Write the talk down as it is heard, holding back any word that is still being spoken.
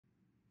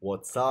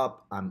What's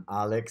up? I'm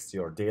Alex,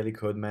 your daily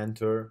code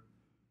mentor.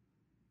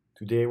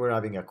 Today we're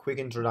having a quick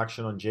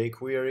introduction on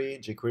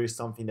jQuery. jQuery is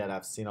something that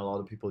I've seen a lot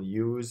of people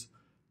use.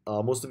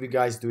 Most of you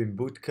guys do in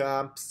boot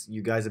camps.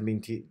 You guys have been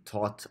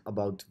taught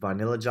about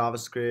vanilla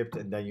JavaScript,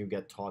 and then you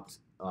get taught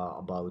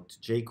about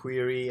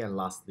jQuery, and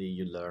lastly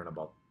you learn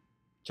about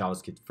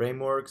JavaScript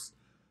frameworks.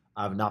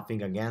 I have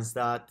nothing against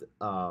that.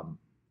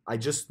 I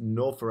just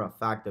know for a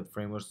fact that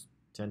frameworks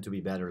tend to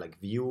be better.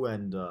 Like Vue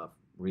and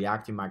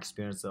React, in my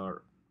experience,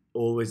 are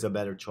always a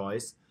better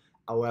choice.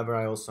 However,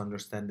 I also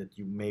understand that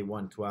you may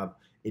want to have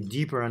a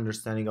deeper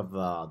understanding of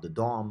the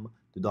DOM,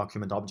 the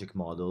document object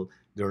model,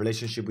 the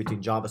relationship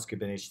between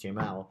JavaScript and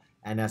HTML,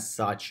 and as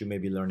such, you may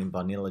be learning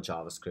vanilla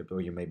JavaScript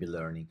or you may be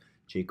learning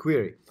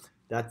jQuery.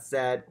 That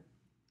said,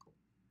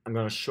 I'm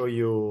going to show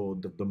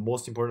you the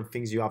most important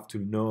things you have to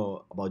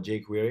know about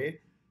jQuery.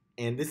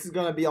 And this is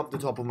going to be off the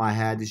top of my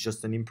head. It's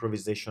just an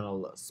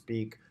improvisational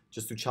speak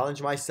just to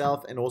challenge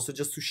myself and also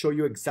just to show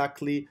you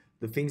exactly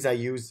the things I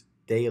use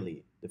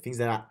daily, the things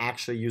that I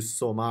actually use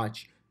so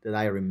much that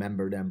I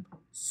remember them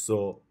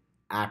so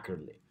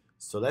accurately.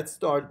 So let's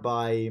start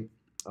by,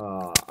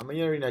 I'm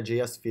here in a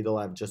JS fiddle.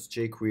 I have just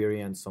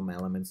jQuery and some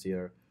elements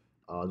here.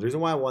 The reason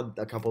why I want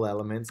a couple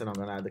elements and I'm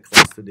going to add a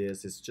class to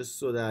this is just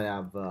so that I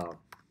have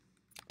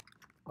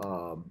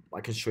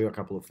I can show you a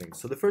couple of things.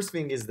 So the first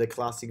thing is the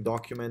classic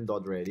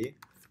document.ready.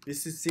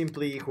 This is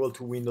simply equal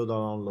to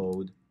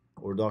window.onload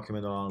or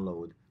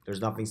document.onload.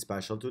 There's nothing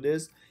special to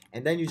this.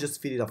 And then you just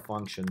feed it a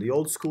function. The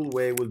old school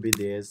way will be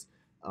this.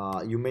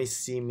 You may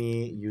see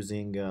me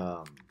using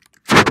arrow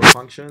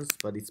functions,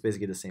 but it's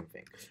basically the same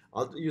thing.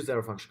 I'll use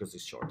arrow function because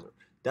it's shorter.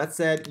 That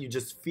said, you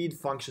just feed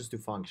functions to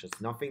functions.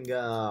 Nothing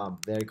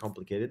very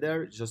complicated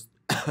there. Just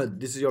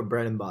this is your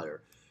bread and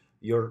butter.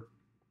 Your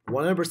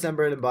 100%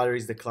 bread and butter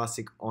is the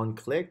classic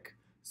OnClick.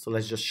 So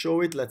let's just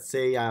show it. Let's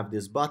say I have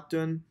this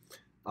button.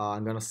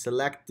 I'm gonna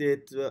select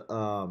it.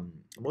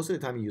 Most of the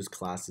time you use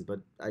classes,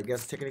 but I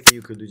guess technically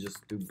you could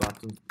just do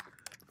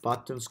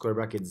button square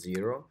bracket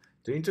 0.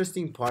 The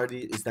interesting part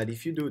is that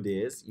if you do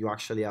this, you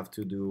actually have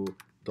to do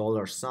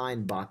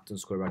 $sign button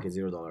square bracket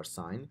 0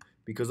 $sign,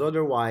 because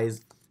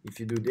otherwise,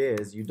 if you do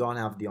this, you don't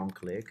have the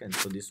OnClick, and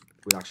so this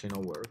will actually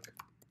not work.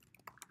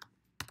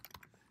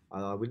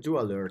 We'll do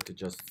alert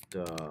just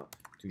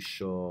to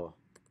show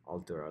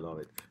alter. I love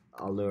it.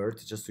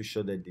 Alert just to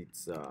show that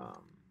it's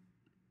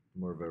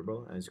more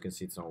verbal. As you can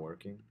see, it's not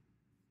working.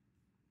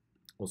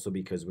 Also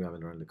because we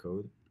haven't run the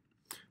code.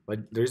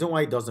 But the reason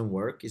why it doesn't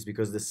work is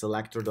because the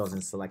selector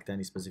doesn't select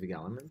any specific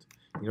element.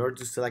 In order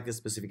to select a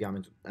specific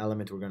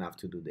element, we're gonna have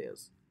to do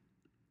this.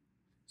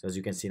 So as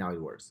you can see now, it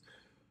works.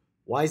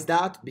 Why is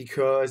that?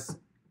 Because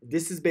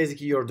this is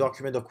basically your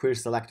document.query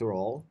selector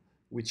all,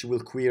 which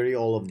will query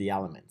all of the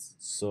elements.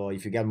 So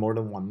if you get more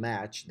than one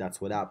match, that's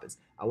what happens.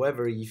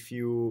 However, if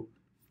you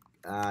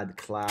add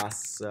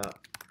class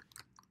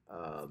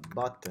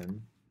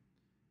button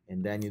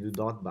and then you do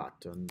dot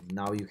button,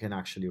 now you can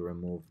actually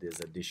remove this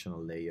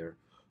additional layer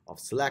of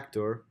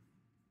selector.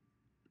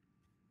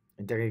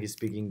 And technically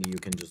speaking, you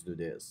can just do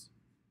this,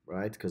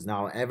 right? Because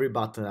now every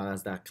button that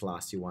has that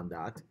class, you want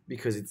that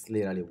because it's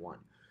literally one.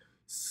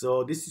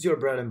 So this is your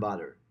bread and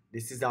butter.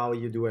 This is how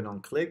you do an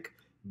OnClick.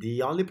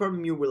 The only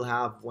problem you will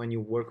have when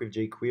you work with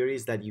jQuery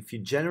is that if you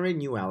generate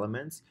new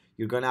elements,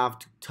 you're gonna have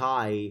to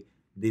tie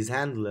this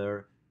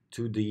handler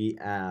to the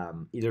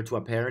either to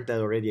a parent that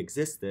already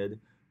existed,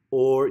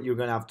 or you're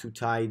gonna have to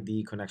tie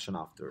the connection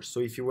after. So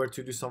if you were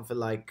to do something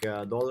like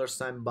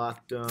 $sign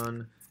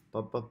button,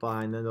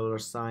 and then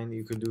 $sign,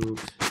 you could do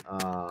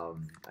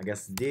I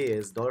guess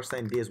this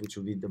 $sign this, which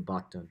will be the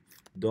button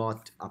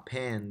dot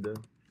append,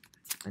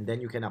 and then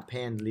you can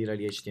append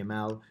literally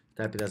HTML,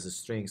 type it as a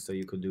string, so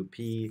you could do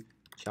p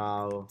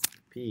chow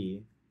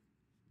p.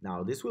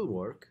 Now this will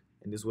work,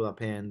 and this will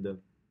append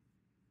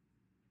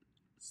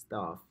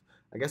stuff.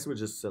 I guess we'll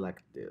just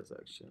select this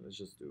actually.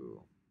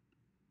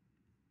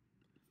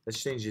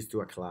 Let's change this to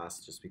a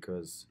class just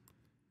because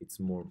it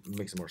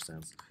makes more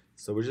sense.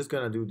 So we're just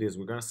gonna do this.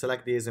 We're gonna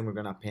select this and we're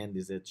gonna append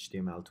this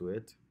HTML to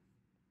it.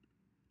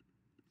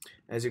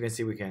 As you can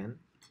see, we can.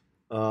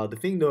 The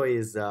thing though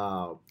is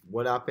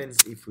what happens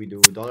if we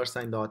do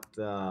 $sign dot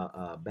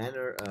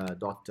banner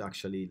dot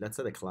actually, let's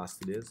add a class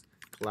to this.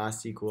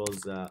 Class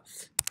equals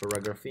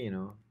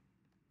paragraphino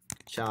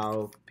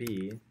chow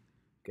p.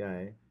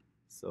 Okay,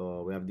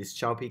 so we have this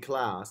chow p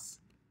class.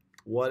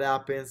 What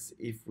happens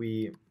if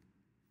we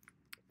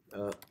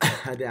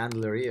add the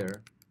handler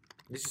here?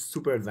 This is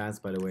super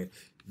advanced, by the way.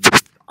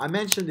 I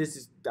mentioned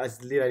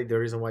that's literally the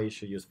reason why you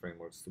should use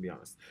frameworks, to be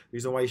honest. The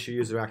reason why you should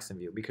use React and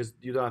Vue, because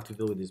you don't have to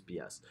deal with this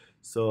BS.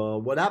 So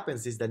what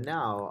happens is that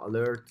now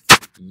alert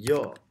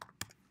yo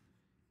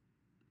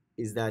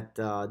is that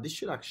this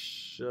should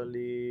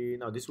actually,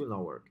 no, this will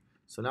not work.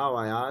 So now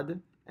I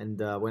add, and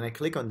when I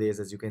click on this,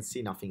 as you can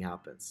see, nothing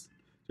happens.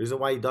 The reason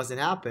why it doesn't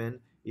happen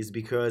is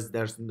because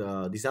there's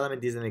this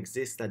element didn't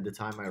exist at the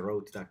time I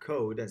wrote that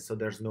code, and so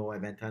there's no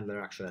event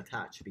handler actually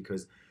attached,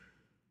 because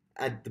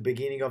at the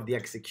beginning of the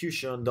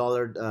execution,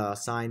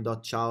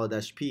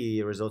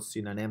 $sign.chow-p results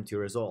in an empty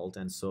result,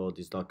 and so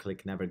this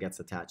 .click never gets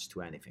attached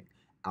to anything.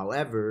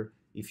 However,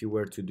 if you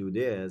were to do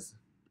this,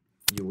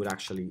 you would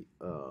actually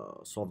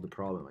solve the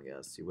problem, I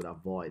guess. You would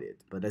avoid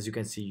it. But as you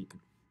can see,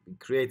 it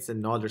creates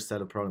another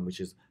set of problem,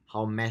 which is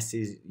how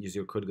messy is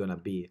your code gonna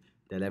be,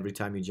 that every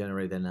time you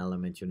generate an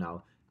element, you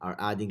now are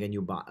adding a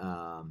new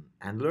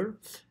handler.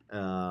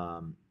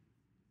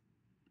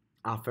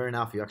 Fair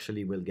enough, you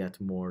actually will get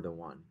more than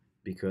one,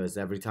 because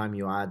every time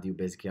you add, you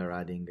basically are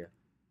adding.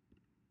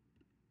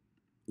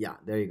 Yeah,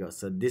 there you go.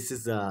 So this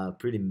is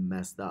pretty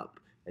messed up,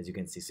 as you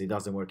can see. So it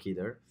doesn't work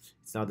either.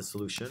 It's not the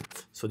solution.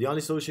 So the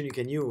only solution you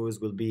can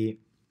use will be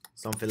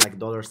something like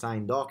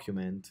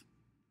 $document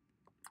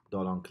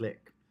 .onClick.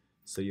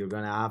 So you're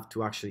gonna have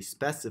to actually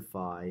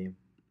specify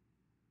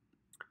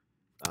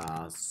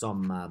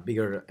some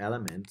bigger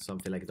element,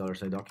 something like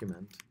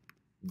 $document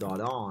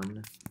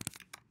 .on,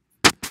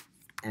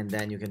 and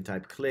then you can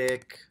type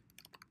click,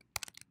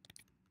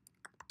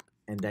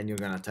 and then you're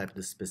gonna type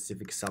the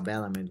specific sub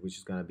element, which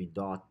is gonna be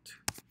dot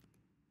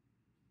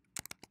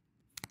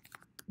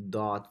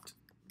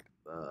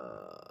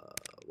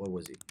what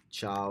was it,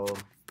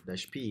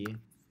 chow-p,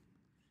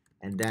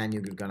 and then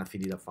you're gonna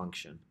feed it a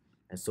function.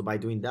 And so by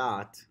doing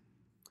that,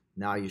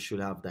 now you should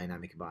have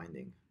dynamic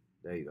binding.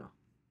 There you go.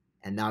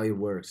 And now it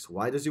works.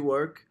 Why does it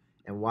work?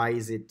 And why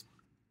is it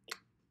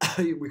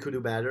we could do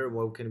better?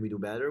 What can we do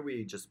better?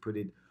 We just put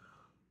it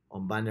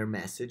on banner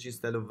message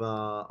instead of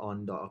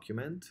on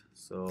document.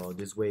 So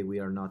this way we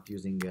are not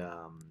using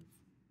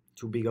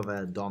too big of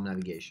a DOM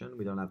navigation.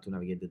 We don't have to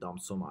navigate the DOM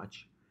so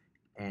much.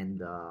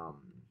 And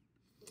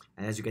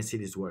as you can see,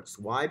 this works.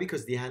 Why?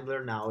 Because the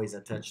handler now is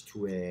attached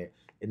to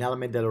an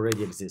element that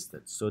already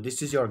existed. So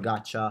this is your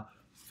gotcha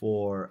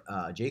for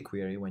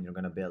jQuery when you're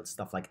going to build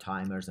stuff like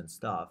timers and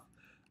stuff.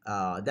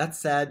 That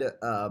said,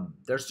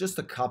 there's just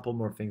a couple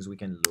more things we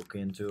can look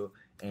into,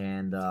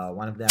 and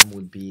one of them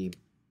would be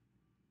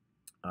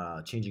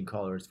changing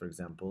colors, for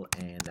example,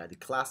 and the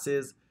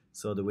classes.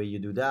 So the way you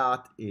do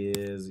that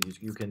is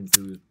you can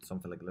do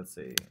something like, let's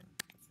say,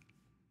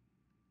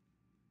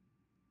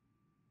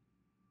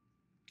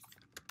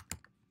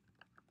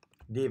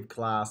 div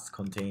class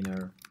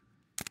container,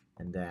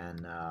 and then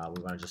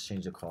we want to just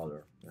change the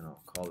color,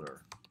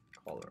 color.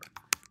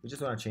 We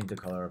just want to change the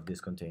color of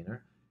this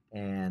container,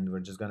 and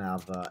we're just gonna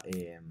have a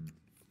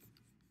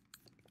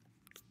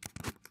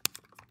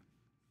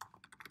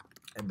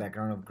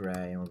background of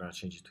gray, and we're gonna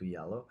change it to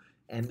yellow.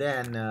 And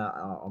then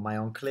on my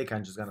own click,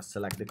 I'm just gonna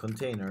select the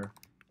container,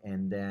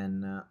 and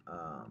then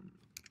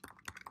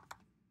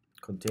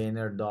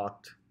container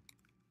dot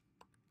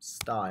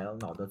style,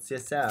 no, dot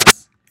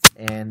css,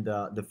 and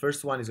the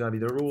first one is gonna be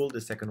the rule, the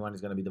second one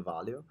is gonna be the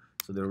value.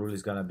 So the rule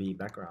is gonna be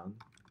background,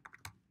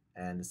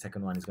 and the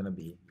second one is gonna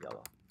be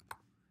yellow.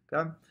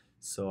 Okay,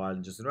 so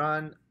I'll just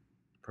run,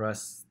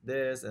 press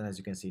this, and as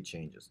you can see, it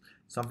changes.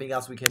 Something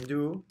else we can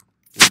do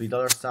will be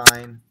 $dot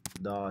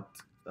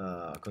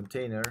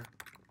container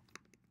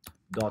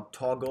dot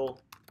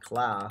toggle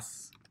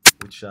class,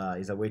 which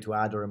is a way to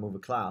add or remove a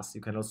class.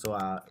 You can also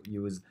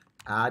use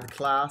add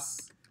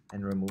class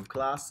and remove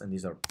class, and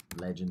these are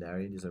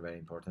legendary. These are very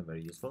important,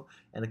 very useful.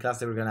 And the class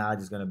that we're gonna add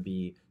is gonna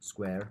be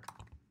square,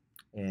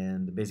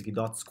 and basically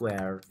dot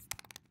square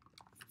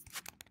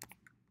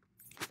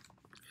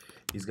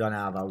is gonna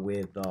have a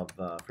width of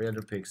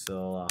 300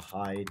 pixel, a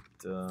height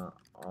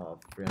of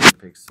 300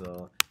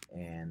 pixel,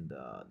 and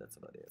that's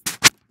about it.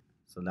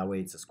 So that way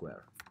it's a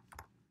square,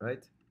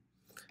 right?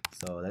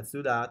 So let's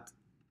do that.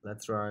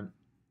 Let's run.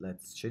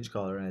 Let's change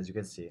color, and as you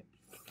can see,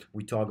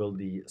 we toggle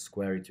the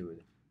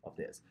squaritude of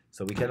this.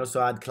 So we can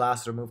also add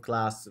class, remove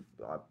class.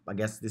 I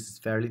guess this is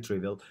fairly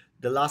trivial.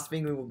 The last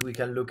thing we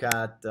can look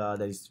at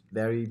that is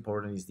very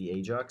important is the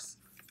Ajax.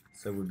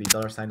 So it would be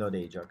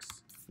 $Ajax,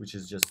 which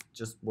is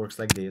just works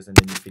like this, and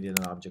then you feed in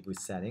an object with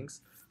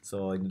settings.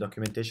 So in the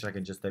documentation, I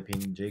can just type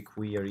in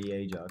Jquery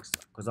Ajax,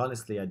 because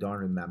honestly, I don't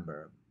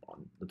remember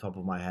on the top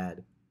of my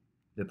head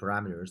the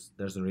parameters.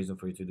 There's no reason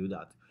for you to do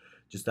that.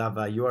 Just have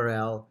a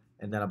URL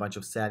and then a bunch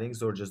of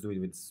settings, or just do it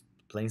with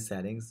plain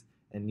settings,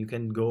 and you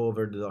can go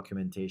over the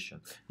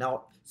documentation.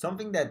 Now,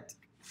 something that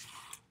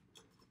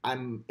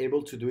I'm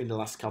able to do in the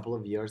last couple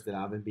of years that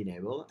I haven't been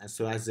able, and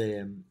so as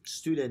a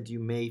student, you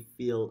may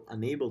feel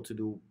unable to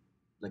do,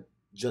 like,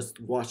 just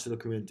watch the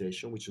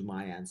documentation, which is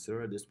my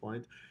answer at this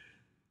point.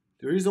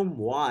 The reason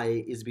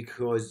why is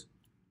because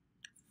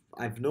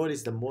I've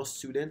noticed that most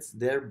students,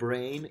 their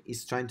brain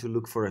is trying to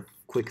look for a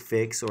quick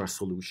fix or a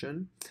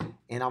solution,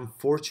 and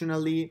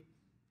unfortunately,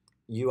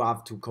 you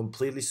have to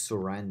completely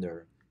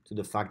surrender to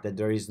the fact that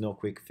there is no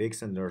quick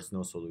fix and there's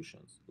no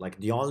solutions. Like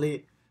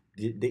the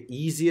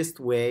easiest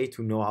way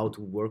to know how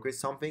to work with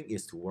something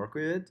is to work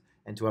with it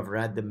and to have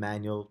read the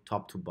manual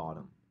top to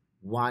bottom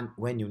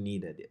when you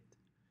needed it.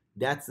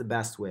 That's the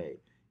best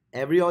way.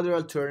 Every other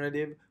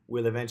alternative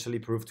will eventually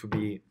prove to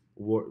be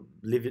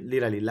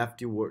literally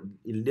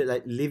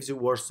leaves you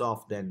worse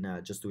off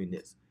than just doing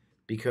this,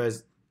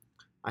 because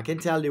I can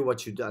tell you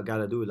what you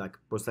gotta do. Like,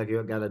 most likely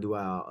you gotta do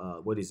a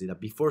what is it, a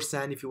before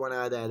send if you want to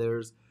add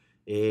headers.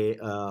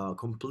 a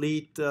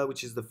complete,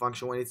 which is the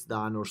function when it's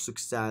done, or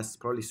success.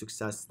 Probably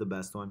success is the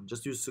best one.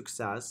 Just use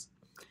success,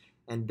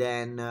 and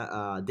then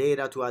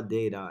data to add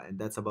data, and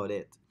that's about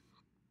it.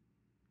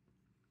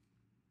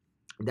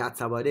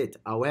 That's about it.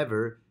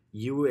 However,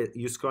 you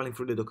scrolling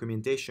through the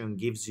documentation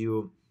gives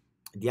you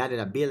the added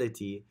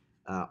ability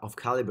of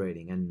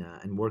calibrating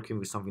and working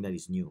with something that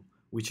is new,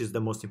 which is the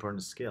most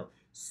important skill.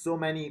 So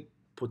many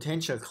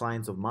potential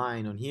clients of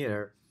mine on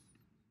here,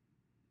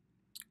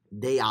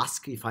 they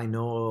ask if I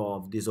know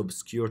of this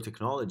obscure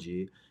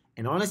technology,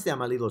 and honestly,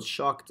 I'm a little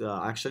shocked.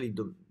 I actually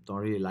don't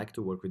really like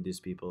to work with these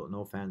people.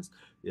 No offense,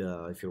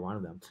 if you're one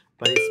of them,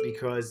 but it's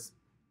because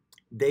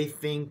they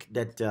think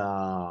that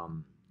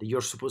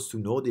you're supposed to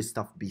know this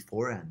stuff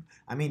beforehand.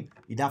 I mean,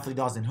 it definitely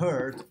doesn't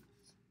hurt,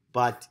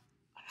 but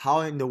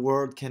how in the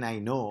world can I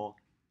know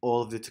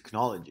all of the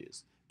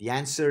technologies? The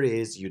answer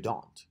is you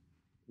don't.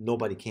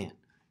 Nobody can.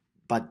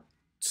 But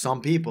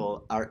some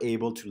people are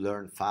able to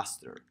learn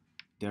faster.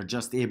 They're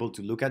just able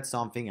to look at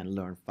something and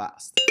learn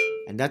fast.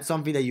 And that's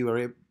something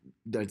that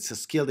that's a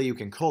skill that you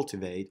can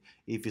cultivate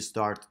if you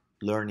start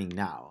learning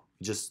now.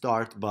 Just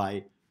start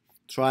by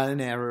trial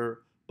and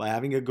error, by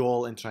having a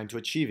goal and trying to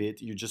achieve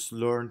it. You just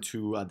learn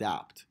to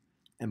adapt.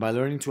 And by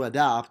learning to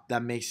adapt,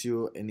 that makes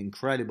you an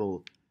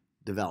incredible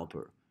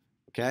developer.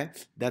 Okay?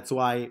 That's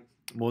why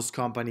most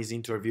companies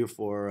interview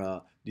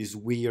for these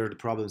weird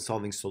problem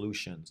solving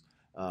solutions,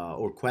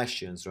 or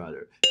questions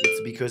rather.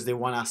 It's because they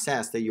want to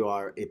assess that you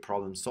are a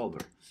problem solver.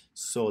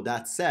 So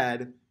that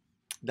said,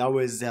 that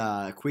was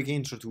a quick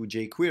intro to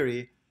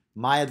jQuery.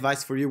 My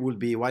advice for you would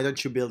be, why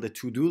don't you build a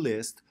to-do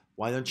list?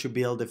 Why don't you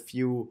build a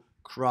few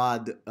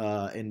CRUD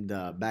and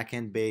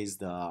backend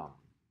based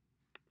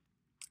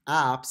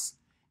apps,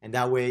 and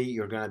that way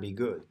you're gonna be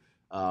good.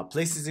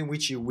 Places in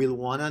which you will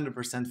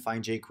 100%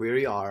 find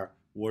jQuery are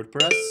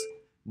WordPress,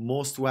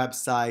 most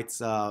websites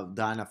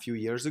done a few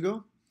years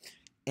ago,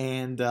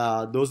 and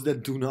those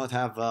that do not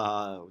have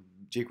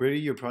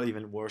jQuery, you're probably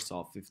even worse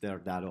off if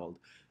they're that old.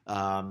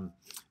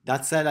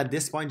 That said, at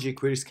this point,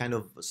 jQuery is kind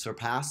of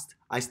surpassed.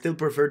 I still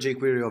prefer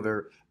jQuery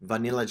over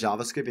vanilla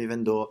JavaScript,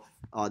 even though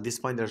at this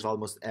point there's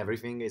almost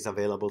everything is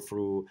available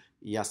through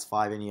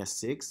ES5 and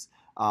ES6.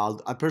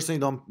 I personally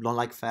don't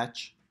like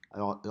Fetch. I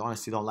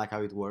honestly don't like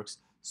how it works,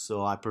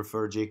 so I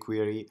prefer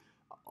jQuery,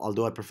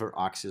 although I prefer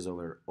Axios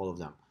over all of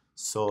them.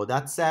 So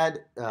that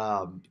said,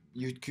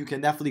 you can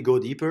definitely go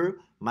deeper.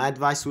 My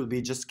advice would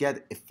be just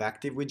get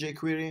effective with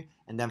jQuery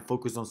and then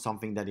focus on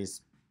something that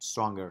is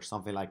stronger,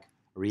 something like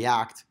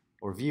React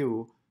or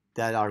Vue,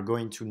 that are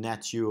going to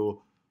net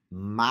you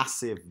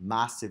massive,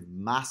 massive,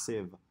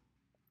 massive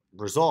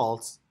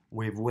results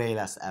with way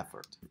less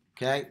effort.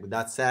 Okay, with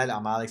that said,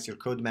 I'm Alex, your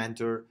code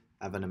mentor.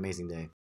 Have an amazing day.